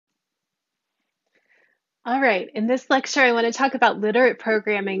All right, in this lecture, I want to talk about literate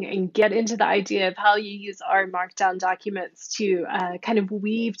programming and get into the idea of how you use R Markdown documents to kind of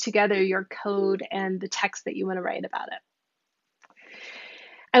weave together your code and the text that you want to write about it.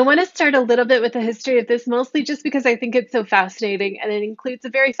 I want to start a little bit with the history of this, mostly just because I think it's so fascinating and it includes a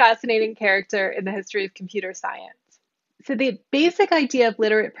very fascinating character in the history of computer science. So, the basic idea of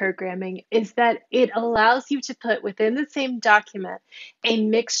literate programming is that it allows you to put within the same document a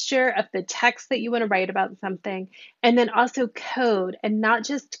mixture of the text that you want to write about something, and then also code, and not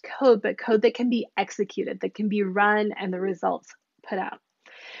just code, but code that can be executed, that can be run, and the results put out.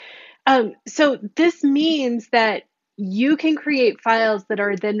 So this means that you can create files that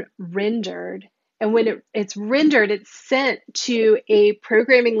are then rendered. And when it's rendered, it's sent to a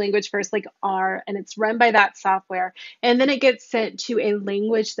programming language first, like R, and it's run by that software. And then it gets sent to a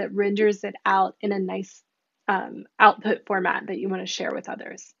language that renders it out in a nice output format that you want to share with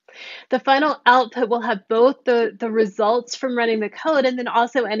others. The final output will have both the results from running the code and then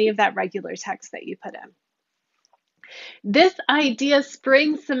also any of that regular text that you put in. This idea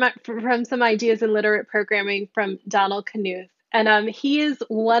springs from some ideas in literate programming from Donald Knuth. And he is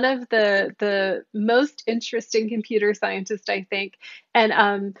one of the most interesting computer scientists, I think,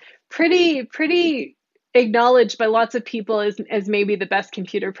 and pretty acknowledged by lots of people as maybe the best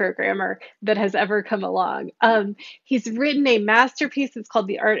computer programmer that has ever come along. He's written a masterpiece. It's called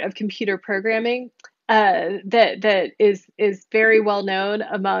The Art of Computer Programming. That is very well known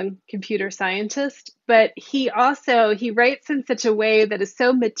among computer scientists, but he writes in such a way that is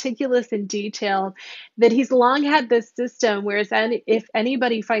so meticulous and detailed that he's long had this system where if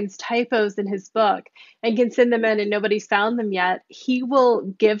anybody finds typos in his book and can send them in and nobody's found them yet, he will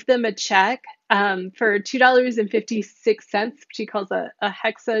give them a check for $2.56, which he calls a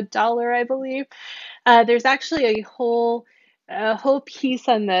hexadollar, I believe. There's actually a whole piece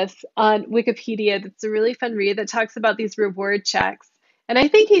on this on Wikipedia that's a really fun read that talks about these reward checks. And I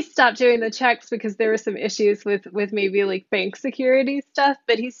think he stopped doing the checks because there were some issues with maybe like bank security stuff,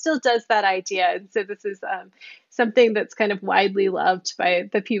 but he still does that idea. And so this is something that's kind of widely loved by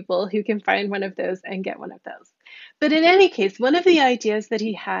the people who can find one of those and get one of those. But in any case, one of the ideas that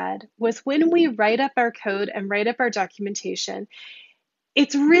he had was when we write up our code and write up our documentation,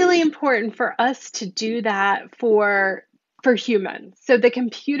 it's really important for us to do that for humans. So the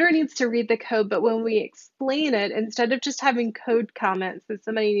computer needs to read the code, but when we explain it, instead of just having code comments that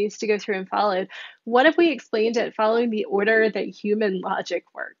somebody needs to go through and follow, what if we explained it following the order that human logic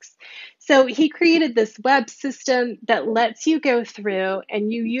works? So he created this web system that lets you go through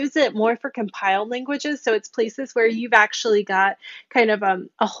and you use it more for compiled languages. So it's places where you've actually got kind of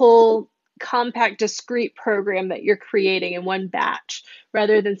a whole compact, discrete program that you're creating in one batch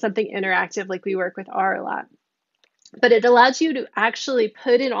rather than something interactive like we work with R a lot. But it allows you to actually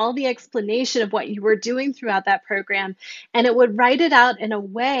put in all the explanation of what you were doing throughout that program, and it would write it out in a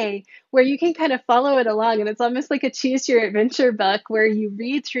way where you can kind of follow it along. And it's almost like a choose your adventure book where you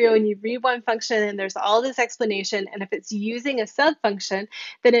read through and you read one function and there's all this explanation. And if it's using a sub function,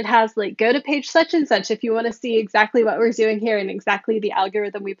 then it has like go to page such and such if you want to see exactly what we're doing here and exactly the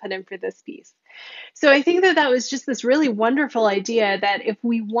algorithm we put in for this piece. So I think that was just this really wonderful idea that if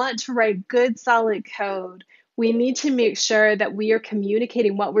we want to write good, solid code, we need to make sure that we are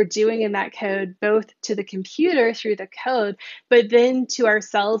communicating what we're doing in that code, both to the computer through the code, but then to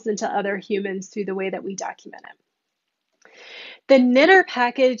ourselves and to other humans through the way that we document it. The knitter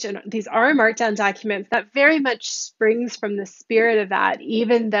package and these R Markdown documents, that very much springs from the spirit of that,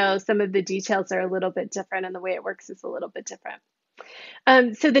 even though some of the details are a little bit different and the way it works is a little bit different.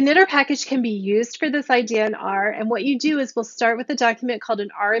 So the knitter package can be used for this idea in R. And what you do is we'll start with a document called an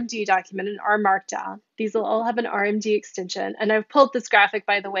RMD document, an R Markdown. These will all have an RMD extension. And I've pulled this graphic,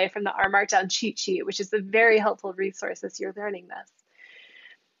 by the way, from the R Markdown cheat sheet, which is a very helpful resource as you're learning this.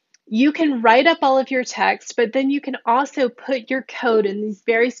 You can write up all of your text, but then you can also put your code in these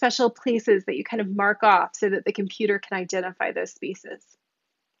very special places that you kind of mark off so that the computer can identify those spaces.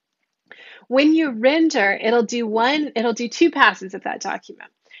 When you render, it'll do two passes of that document.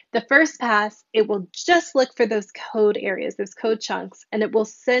 The first pass, it will just look for those code areas, those code chunks, and it will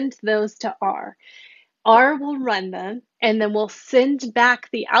send those to R. R will run them, and then we'll send back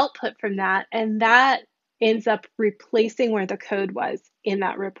the output from that, and that ends up replacing where the code was in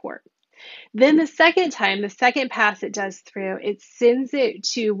that report. Then the second time, the second pass it does through, it sends it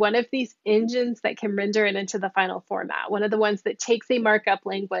to one of these engines that can render it into the final format, one of the ones that takes a markup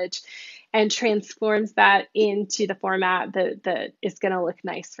language and transforms that into the format that is going to look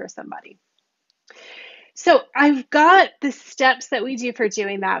nice for somebody. So I've got the steps that we do for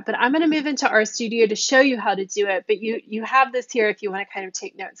doing that, but I'm going to move into RStudio to show you how to do it, but you have this here if you want to kind of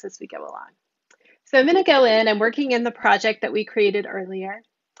take notes as we go along. So I'm going to go in, I'm working in the project that we created earlier.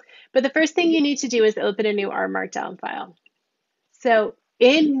 But the first thing you need to do is open a new R Markdown file. So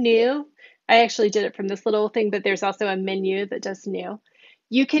in new, I actually did it from this little thing, but there's also a menu that does new.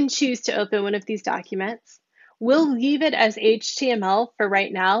 You can choose to open one of these documents. We'll leave it as HTML for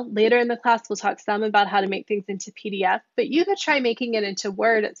right now. Later in the class, we'll talk some about how to make things into PDF, but you could try making it into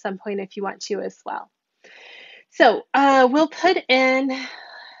Word at some point if you want to as well. So we'll put in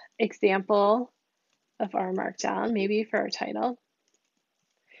example of R Markdown, maybe for our title.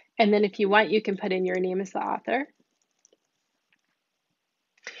 And then if you want, you can put in your name as the author.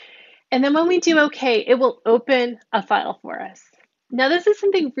 And then when we do OK, it will open a file for us. Now, this is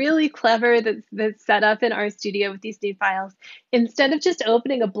something really clever that's set up in RStudio with these new files. Instead of just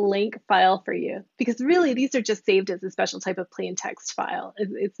opening a blank file for you, because really these are just saved as a special type of plain text file.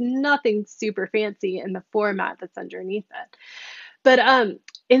 It's nothing super fancy in the format that's underneath it. But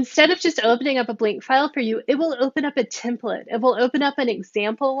instead of just opening up a blank file for you, it will open up a template. It will open up an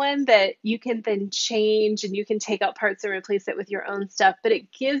example one that you can then change, and you can take out parts and replace it with your own stuff. But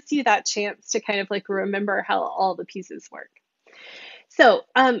it gives you that chance to kind of like remember how all the pieces work. So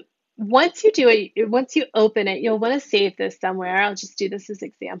once you do it, once you open it, you'll want to save this somewhere. I'll just do this as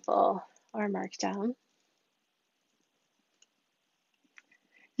example or markdown.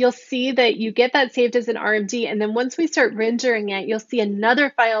 You'll see that you get that saved as an RMD, and then once we start rendering it, you'll see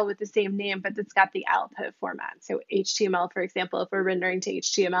another file with the same name, but that's got the output format. So HTML, for example, if we're rendering to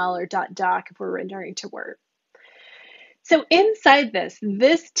HTML, or .doc if we're rendering to Word. So inside this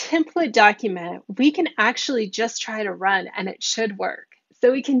template document, we can actually just try to run, and it should work.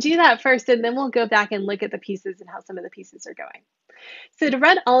 So we can do that first, and then we'll go back and look at the pieces and how some of the pieces are going. So to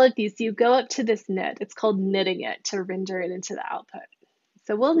run all of these, you go up to this knit. It's called knitting it to render it into the output.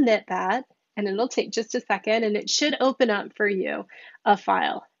 So we'll knit that, and it'll take just a second, and it should open up for you a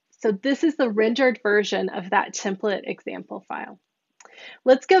file. So this is the rendered version of that template example file.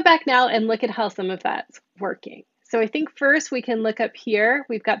 Let's go back now and look at how some of that's working. So I think first we can look up here.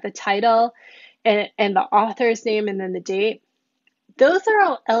 We've got the title and the author's name and then the date. Those are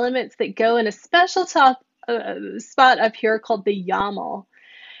all elements that go in a special top spot up here called the YAML.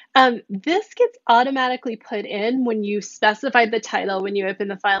 This gets automatically put in when you specified the title, when you open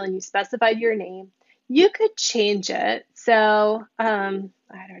the file and you specified your name. You could change it. So I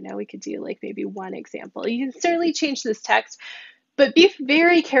don't know, we could do like maybe one example. You can certainly change this text, but be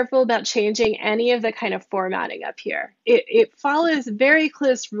very careful about changing any of the kind of formatting up here. It follows very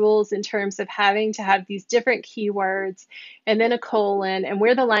close rules in terms of having to have these different keywords and then a colon and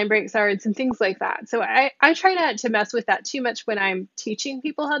where the line breaks are and some things like that. So I try not to mess with that too much when I'm teaching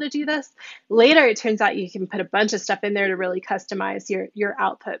people how to do this. Later, it turns out you can put a bunch of stuff in there to really customize your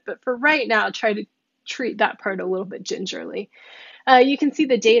output. But for right now, try to treat that part a little bit gingerly. You can see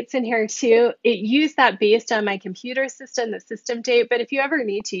the dates in here too. It used that based on my computer system, the system date, but if you ever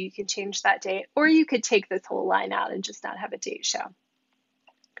need to, you can change that date, or you could take this whole line out and just not have a date show.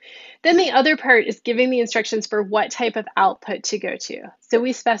 Then the other part is giving the instructions for what type of output to go to. So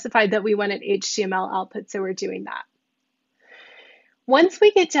we specified that we wanted HTML output, so we're doing that. Once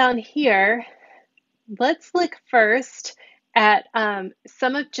we get down here, let's look first at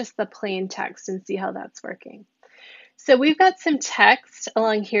some of just the plain text and see how that's working. So we've got some text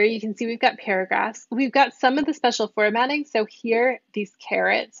along here. You can see we've got paragraphs. We've got some of the special formatting. So here, these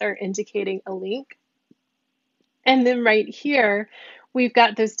carets are indicating a link. And then right here, we've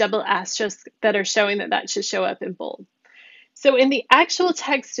got those double asterisks that are showing that that should show up in bold. So in the actual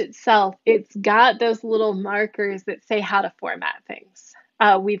text itself, it's got those little markers that say how to format things.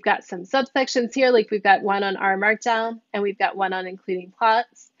 We've got some subsections here, like we've got one on R Markdown, and we've got one on including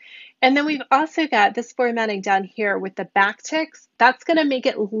plots. And then we've also got this formatting down here with the backticks. That's going to make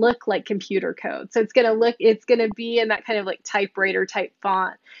it look like computer code. So it's going to be in that kind of like typewriter type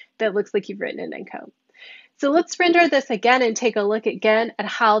font that looks like you've written it in code. So let's render this again and take a look again at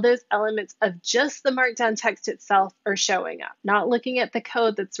how those elements of just the Markdown text itself are showing up. Not looking at the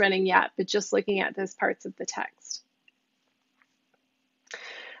code that's running yet, but just looking at those parts of the text.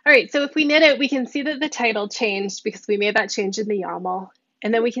 All right, so if we knit it, we can see that the title changed because we made that change in the YAML.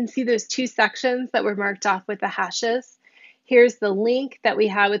 And then we can see those two sections that were marked off with the hashes. Here's the link that we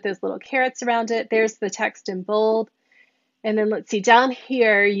have with those little carets around it. There's the text in bold. And then let's see, down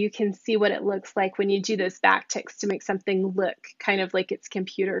here, you can see what it looks like when you do those backticks to make something look kind of like it's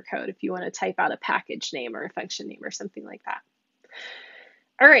computer code if you want to type out a package name or a function name or something like that.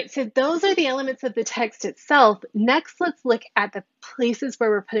 All right, so those are the elements of the text itself. Next, let's look at the places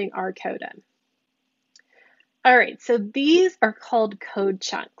where we're putting our code in. All right, so these are called code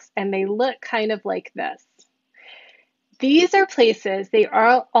chunks, and they look kind of like this. These are places, they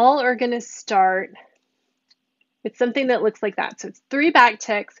are all are going to start with something that looks like that. So it's 3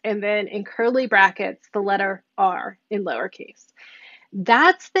 backticks and then in curly brackets, the letter R in lowercase.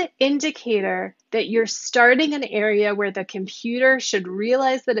 That's the indicator that you're starting an area where the computer should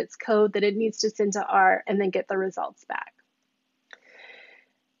realize that it's code that it needs to send to R and then get the results back.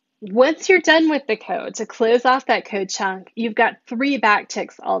 Once you're done with the code, to close off that code chunk, you've got 3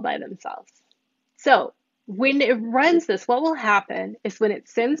 backticks all by themselves. So when it runs this, what will happen is when it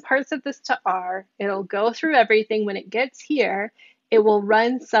sends parts of this to R, it'll go through everything. When it gets here, it will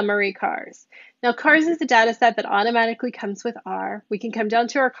run summary cars. Now, cars is a data set that automatically comes with R. We can come down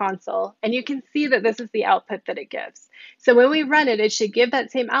to our console, and you can see that this is the output that it gives. So when we run it, it should give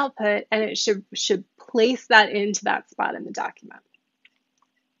that same output, and it should place that into that spot in the document.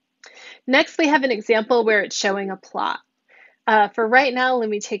 Next, we have an example where it's showing a plot. For right now, let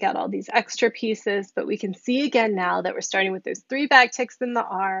me take out all these extra pieces, but we can see again now that we're starting with those 3 backticks in the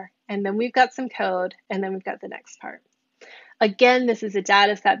R, and then we've got some code, and then we've got the next part. Again, this is a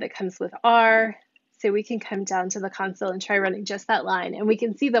data set that comes with R, so we can come down to the console and try running just that line, and we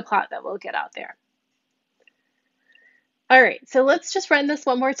can see the plot that we'll get out there. All right, so let's just run this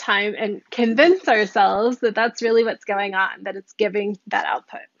one more time and convince ourselves that that's really what's going on, that it's giving that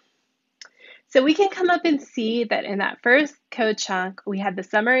output. So we can come up and see that in that first code chunk, we had the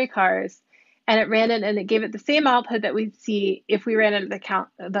summary cars, and it ran it and it gave it the same output that we'd see if we ran it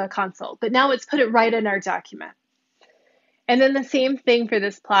at the console. But now it's put it right in our document. And then the same thing for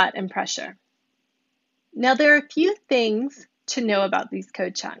this plot and pressure. Now there are a few things to know about these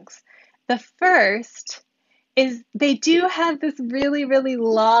code chunks. The first is they do have this really, really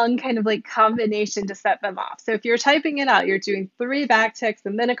long kind of like combination to set them off. So if you're typing it out, you're doing 3 backticks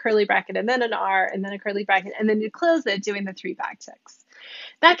and then a curly bracket and then an R and then a curly bracket, and then you close it doing the 3 backticks.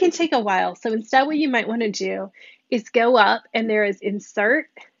 That can take a while. So instead what you might want to do is go up and there is insert,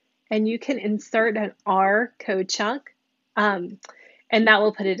 and you can insert an R code chunk. And that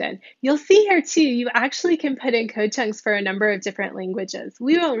will put it in. You'll see here too, you actually can put in code chunks for a number of different languages.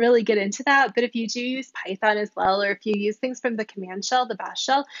 We won't really get into that, but if you do use Python as well, or if you use things from the command shell, the bash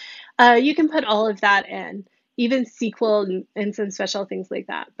shell, you can put all of that in, even SQL and some special things like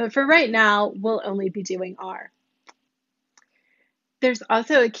that. But for right now, we'll only be doing R. There's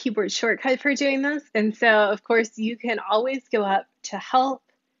also a keyboard shortcut for doing this. And so, of course, you can always go up to Help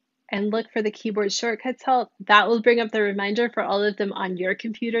and look for the keyboard shortcuts help. That will bring up the reminder for all of them on your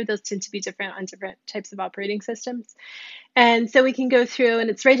computer. Those tend to be different on different types of operating systems. And so we can go through, and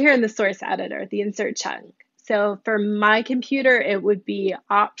it's right here in the source editor, the insert chunk. So for my computer, it would be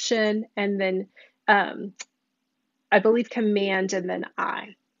Option and then I believe Command and then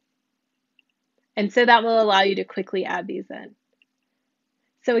I. And so that will allow you to quickly add these in.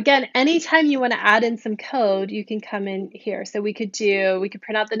 So again, anytime you want to add in some code, you can come in here. So we could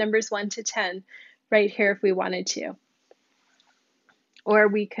print out the numbers 1 to 10 right here if we wanted to. Or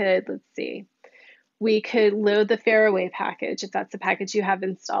we could, let's see, we could load the Faraway package if that's the package you have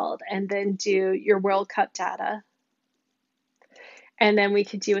installed, and then do your World Cup data. And then we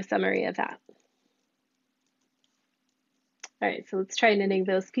could do a summary of that. All right, so let's try knitting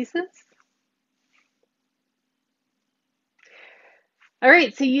those pieces. All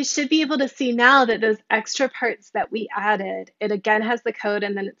right, so you should be able to see now that those extra parts that we added, it again has the code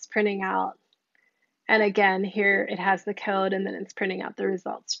and then it's printing out. And again, here it has the code and then it's printing out the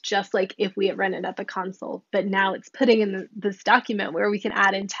results, just like if we had run it at the console. But now it's putting in this document where we can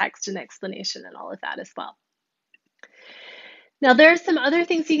add in text and explanation and all of that as well. Now there are some other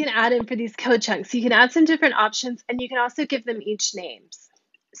things you can add in for these code chunks. You can add some different options, and you can also give them each names.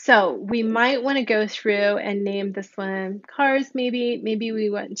 So we might want to go through and name this one cars, maybe. Maybe we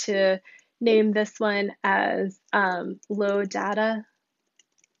want to name this one as low data.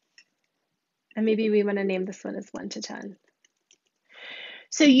 And maybe we want to name this one as 1 to 10.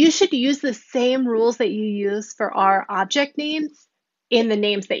 So you should use the same rules that you use for our object names in the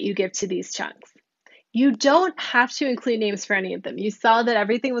names that you give to these chunks. You don't have to include names for any of them. You saw that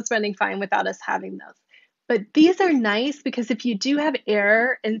everything was running fine without us having those. But these are nice because if you do have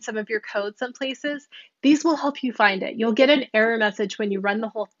error in some of your code some places, these will help you find it. You'll get an error message when you run the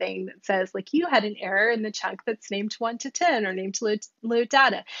whole thing that says, like, you had an error in the chunk that's named 1 to 10 or named load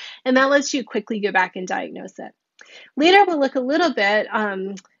data. And that lets you quickly go back and diagnose it. Later, we'll look a little bit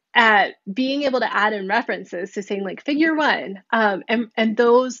at being able to add in references, so saying like figure 1, and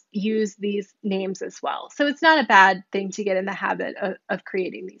those use these names as well. So it's not a bad thing to get in the habit of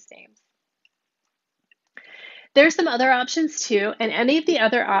creating these names. There's some other options too, and any of the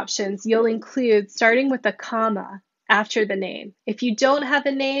other options you'll include starting with a comma after the name. If you don't have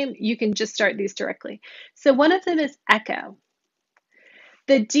a name, you can just start these directly. So one of them is echo.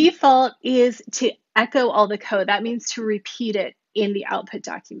 The default is to echo all the code. That means to repeat it in the output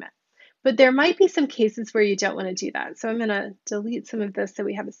document. But there might be some cases where you don't want to do that. So I'm going to delete some of this so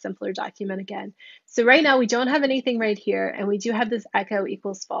we have a simpler document again. So right now we don't have anything right here, and we do have this echo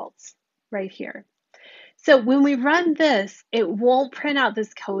equals false right here. So when we run this, it won't print out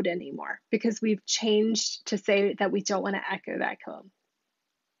this code anymore because we've changed to say that we don't want to echo that code.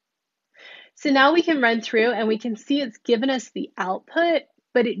 So now we can run through and we can see it's given us the output,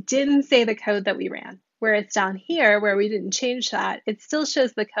 but it didn't say the code that we ran. Whereas down here, where we didn't change that, it still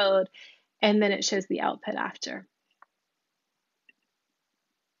shows the code and then it shows the output after.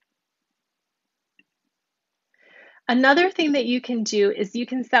 Another thing that you can do is you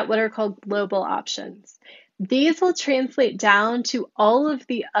can set what are called global options. These will translate down to all of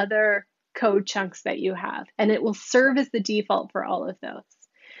the other code chunks that you have, and it will serve as the default for all of those.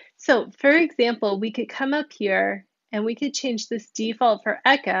 So for example, we could come up here and we could change this default for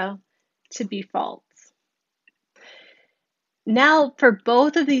echo to be false. Now for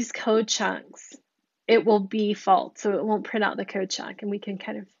both of these code chunks, it will be false, so it won't print out the code chunk, and we can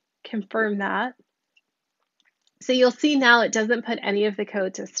kind of confirm that. So you'll see now it doesn't put any of the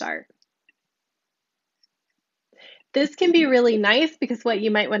code to start. This can be really nice because what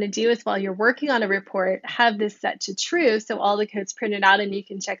you might want to do is while you're working on a report, have this set to true so all the code's printed out and you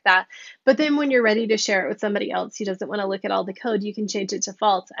can check that. But then when you're ready to share it with somebody else who doesn't want to look at all the code, you can change it to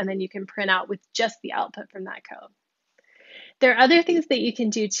false and then you can print out with just the output from that code. There are other things that you can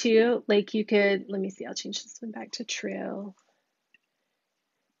do too, like you could, let me see, I'll change this one back to true.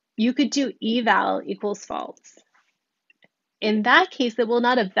 You could do eval equals false. In that case, it will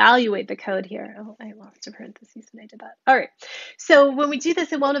not evaluate the code here. Oh, I lost a parentheses when I did that. All right. So when we do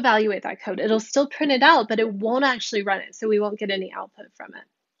this, it won't evaluate that code. It'll still print it out, but it won't actually run it. So we won't get any output from it.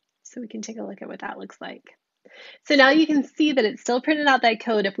 So we can take a look at what that looks like. So now you can see that it's still printed out that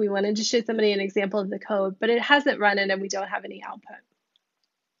code if we wanted to show somebody an example of the code, but it hasn't run it and we don't have any output.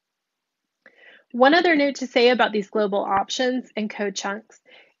 One other note to say about these global options and code chunks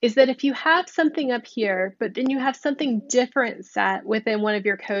is that if you have something up here, but then you have something different set within one of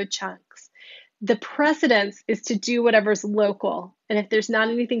your code chunks, the precedence is to do whatever's local. And if there's not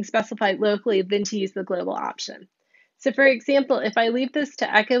anything specified locally, then to use the global option. So for example, if I leave this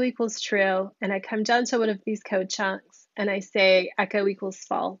to echo equals true, and I come down to one of these code chunks, and I say echo equals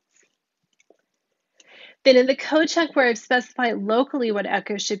false, then in the code chunk where I've specified locally what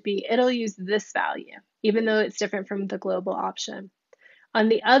echo should be, it'll use this value, even though it's different from the global option. On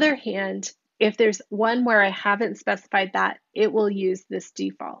the other hand, if there's one where I haven't specified that, it will use this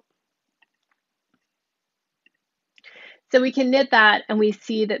default. So we can knit that and we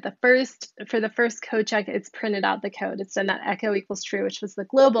see that for the first code check, it's printed out the code. It's done that echo equals true, which was the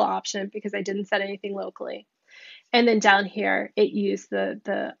global option because I didn't set anything locally. And then down here, it used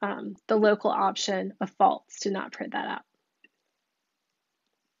the local option of false to not print that out.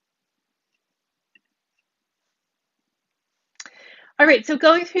 All right, so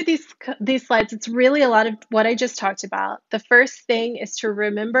going through these slides, it's really a lot of what I just talked about. The first thing is to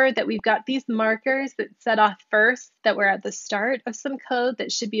remember that we've got these markers that set off first, that we're at the start of some code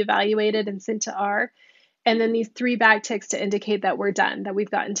that should be evaluated and sent to R, and then these 3 backticks to indicate that we're done, that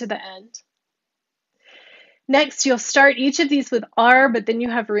we've gotten to the end. Next, you'll start each of these with R, but then you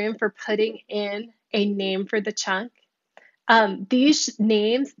have room for putting in a name for the chunk. These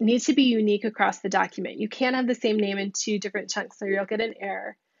names need to be unique across the document. You can't have the same name in 2 different chunks or you'll get an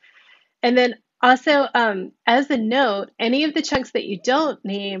error. And then also, as a note, any of the chunks that you don't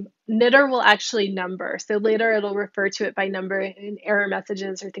name, knitr will actually number. So later it'll refer to it by number in error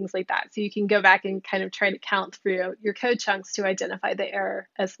messages or things like that. So you can go back and kind of try to count through your code chunks to identify the error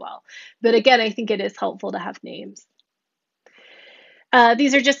as well. But again, I think it is helpful to have names.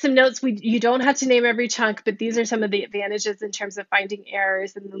 These are just some notes. You don't have to name every chunk, but these are some of the advantages in terms of finding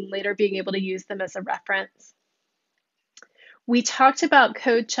errors and then later being able to use them as a reference. We talked about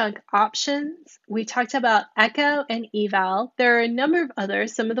code chunk options. We talked about echo and eval. There are a number of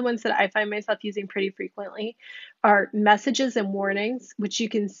others. Some of the ones that I find myself using pretty frequently are messages and warnings, which you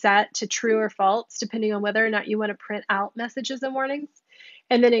can set to true or false, depending on whether or not you want to print out messages and warnings.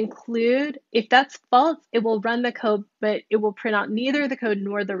 And then include, if that's false, it will run the code, but it will print out neither the code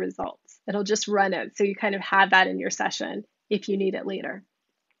nor the results. It'll just run it. So you kind of have that in your session if you need it later.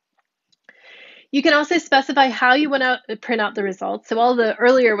 You can also specify how you want to print out the results. So all the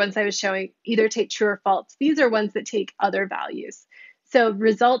earlier ones I was showing either take true or false. These are ones that take other values. So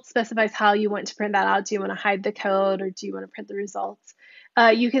results specifies how you want to print that out. Do you want to hide the code or do you want to print the results?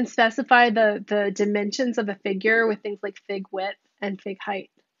 You can specify the dimensions of a figure with things like fig width and fig height.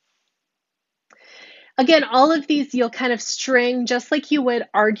 Again, all of these you'll kind of string just like you would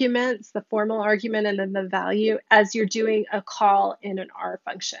arguments, the formal argument and then the value as you're doing a call in an R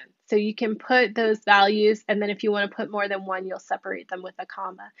function. So you can put those values, and then if you want to put more than one, you'll separate them with a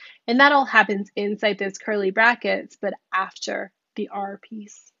comma. And that all happens inside those curly brackets, but after the R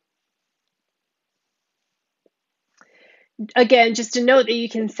piece. Again, just to note that you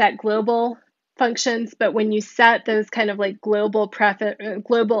can set global functions, but when you set those kind of like global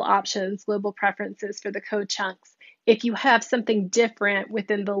options, global preferences for the code chunks, if you have something different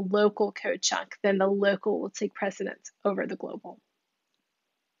within the local code chunk, then the local will take precedence over the global.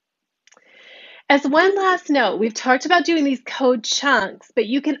 As one last note, we've talked about doing these code chunks, but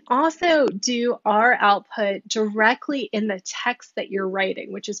you can also do R output directly in the text that you're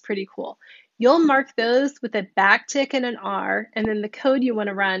writing, which is pretty cool. You'll mark those with a backtick and an R, and then the code you want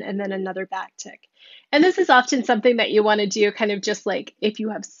to run, and then another backtick. And this is often something that you want to do kind of just like if you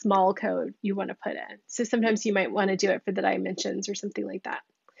have small code you want to put in. So sometimes you might want to do it for the dimensions or something like that.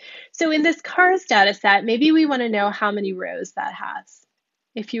 So in this cars data set, maybe we want to know how many rows that has.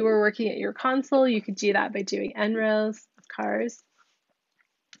 If you were working at your console, you could do that by doing n rows of cars.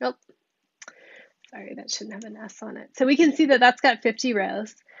 Oh, sorry, that shouldn't have an S on it. So we can see that that's got 50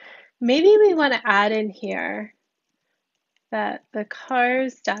 rows. Maybe we want to add in here that the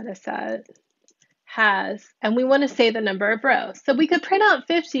cars data set has, and we want to say the number of rows. So we could print out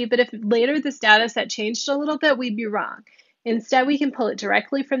 50, but if later this data set changed a little bit, we'd be wrong. Instead, we can pull it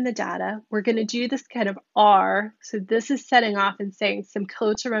directly from the data. We're going to do this kind of R. So this is setting off and saying some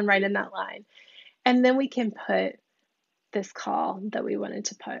code to run right in that line. And then we can put this call that we wanted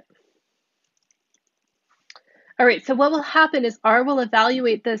to put. All right, so what will happen is R will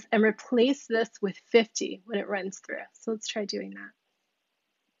evaluate this and replace this with 50 when it runs through. So let's try doing that.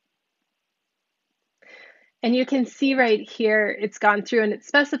 And you can see right here, it's gone through and it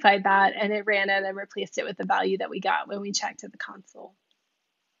specified that, and it ran it and replaced it with the value that we got when we checked at the console.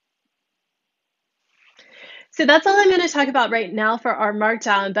 So that's all I'm going to talk about right now for our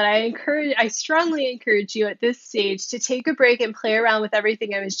Markdown, but I strongly encourage you at this stage to take a break and play around with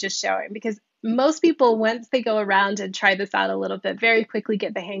everything I was just showing, because most people, once they go around and try this out a little bit, very quickly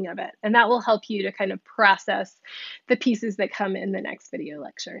get the hang of it. And that will help you to kind of process the pieces that come in the next video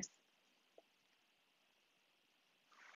lectures.